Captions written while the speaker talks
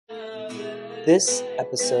This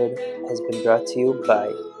episode has been brought to you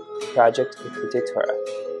by Project Likutei Torah,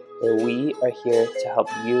 where we are here to help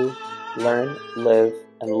you learn, live,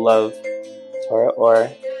 and love Torah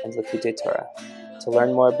Or and Likutei Torah. To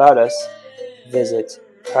learn more about us, visit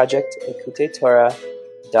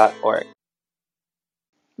projectlikuteitorah.org.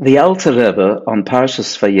 The Alter Rebbe on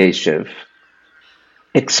Parshas VAYEISHEV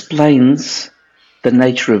explains the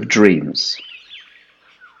nature of dreams.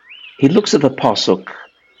 He looks at the pasuk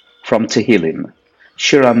from Tehillim,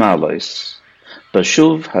 Shir HaMalos,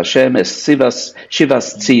 Bashuv Hashem es Shivas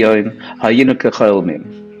Tzion Hayinu Kecholmim.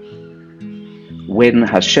 When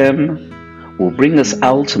Hashem will bring us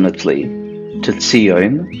ultimately to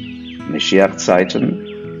Tzion, Mashiach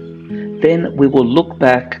Zeiten, then we will look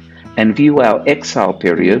back and view our exile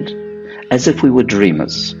period as if we were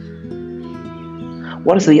dreamers.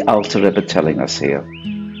 What is the Alter Rebbe telling us here?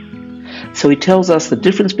 So he tells us the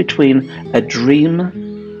difference between a dream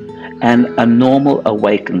and a normal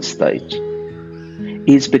awakened state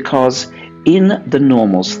is because in the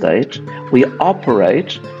normal state we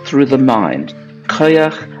operate through the mind,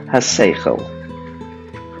 koyach haseichel,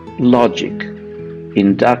 logic,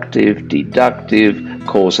 inductive, deductive,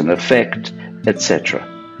 cause and effect, etc.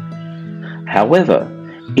 However,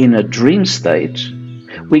 in a dream state,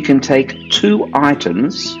 we can take two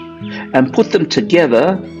items and put them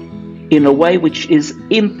together in a way which is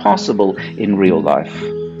impossible in real life.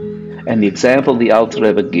 And the example the Alter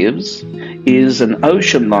Rebbe gives is an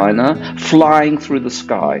ocean liner flying through the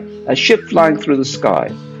sky, a ship flying through the sky.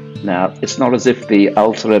 Now, it's not as if the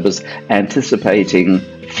Alter Rebbe's anticipating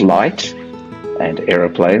flight and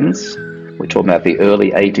aeroplanes. We're talking about the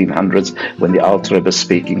early 1800s when the Alter Rebbe is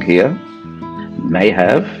speaking here. May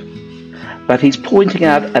have. But he's pointing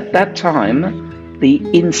out at that time the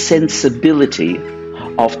insensibility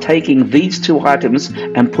of taking these two items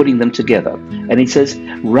and putting them together. And he says,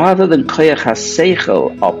 rather than koyach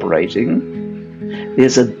haseichel operating,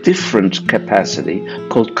 there's a different capacity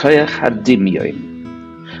called koyach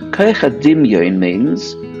hadimyon. Koyach hadimyon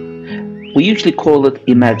means, we usually call it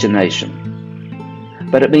imagination,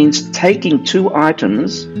 but it means taking two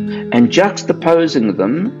items and juxtaposing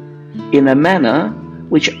them in a manner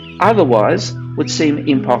which otherwise would seem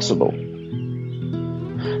impossible.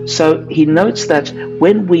 So he notes that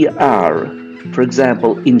when we are, for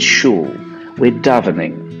example, in shul, we're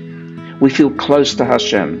davening, we feel close to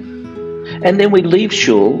Hashem, and then we leave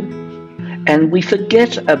shul and we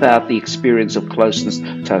forget about the experience of closeness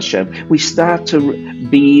to Hashem. We start to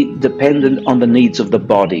be dependent on the needs of the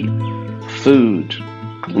body, food,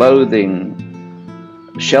 clothing,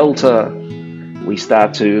 shelter. We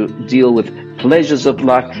start to deal with pleasures of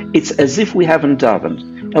life. It's as if we haven't davened.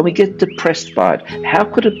 And we get depressed by it. How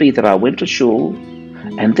could it be that I went to shul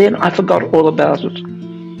and then I forgot all about it?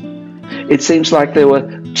 It seems like there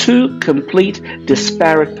were two complete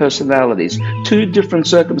disparate personalities, two different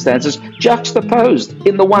circumstances juxtaposed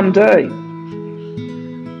in the one day.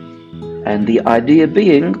 And the idea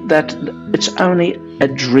being that it's only a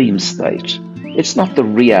dream state. It's not the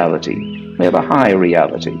reality. We have a higher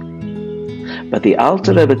reality. But the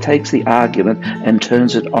Alter Rebbe takes the argument and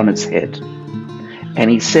turns it on its head. And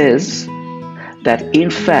he says that, in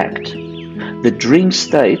fact, the dream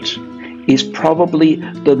state is probably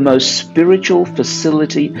the most spiritual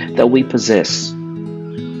facility that we possess.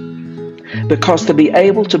 Because to be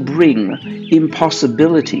able to bring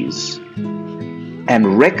impossibilities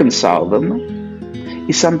and reconcile them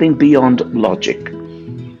is something beyond logic.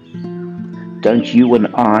 Don't you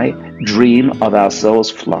and I dream of ourselves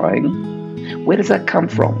flying? Where does that come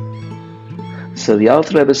from? So the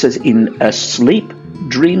Alter Rebbe says, in a sleep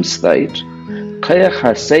dream state, koyach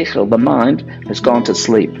haseichel, the mind, has gone to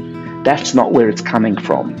sleep. That's not where it's coming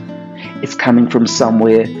from. It's coming from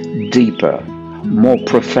somewhere deeper, more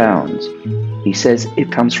profound. He says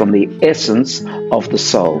it comes from the essence of the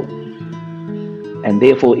soul. And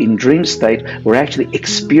therefore, in dream state, we're actually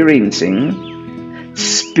experiencing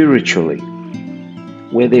spiritually,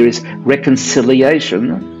 where there is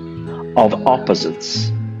reconciliation of opposites.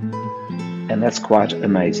 And that's quite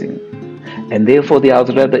amazing. And therefore the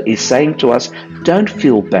Alter Rebbe is saying to us, don't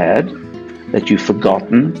feel bad that you've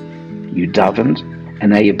forgotten, you davened,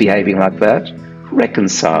 and now you're behaving like that.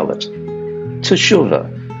 Reconcile it.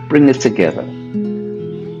 Teshuvah, bring it together.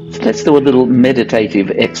 So let's do a little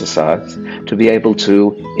meditative exercise to be able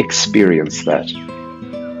to experience that.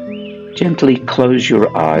 Gently close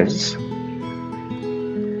your eyes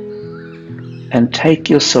and take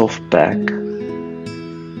yourself back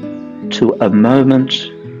to a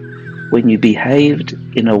moment when you behaved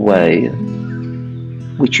in a way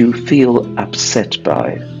which you feel upset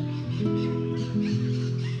by.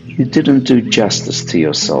 You didn't do justice to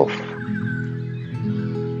yourself.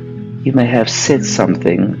 You may have said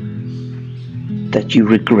something that you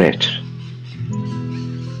regret.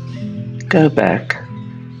 Go back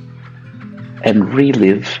and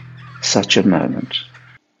relive such a moment.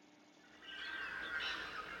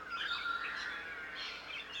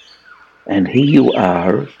 And here you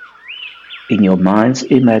are, in your mind's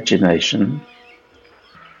imagination,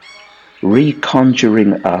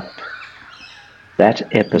 reconjuring up that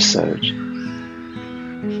episode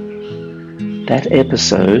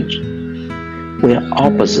where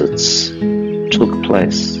opposites took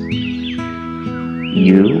place.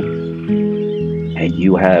 You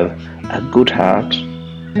have a good heart,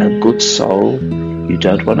 a good soul, you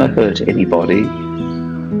don't want to hurt anybody,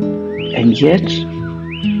 and yet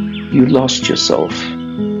you lost yourself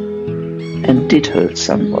and did hurt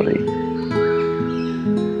somebody.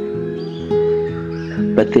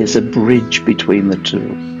 But there's a bridge between the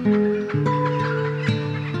two,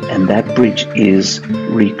 and that bridge is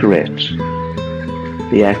regret,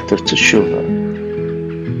 the act of teshuvah,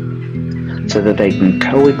 so that they can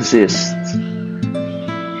coexist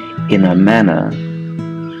in a manner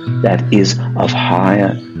that is of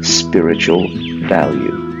higher spiritual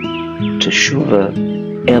value. Teshuvah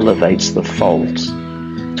elevates the fault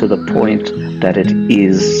to the point that it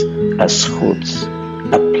is a zchut,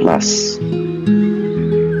 a plus.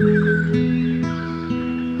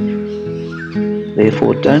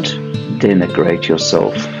 Therefore, don't denigrate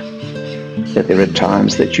yourself, that there are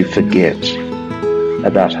times that you forget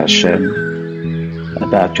about Hashem,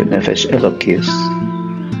 about your nefesh elokis,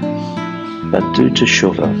 but do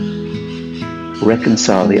teshuvah,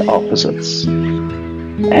 reconcile the opposites,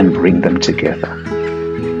 and bring them together.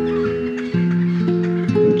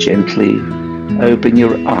 Gently open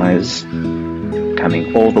your eyes,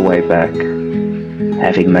 coming all the way back,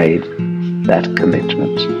 having made that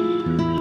commitment.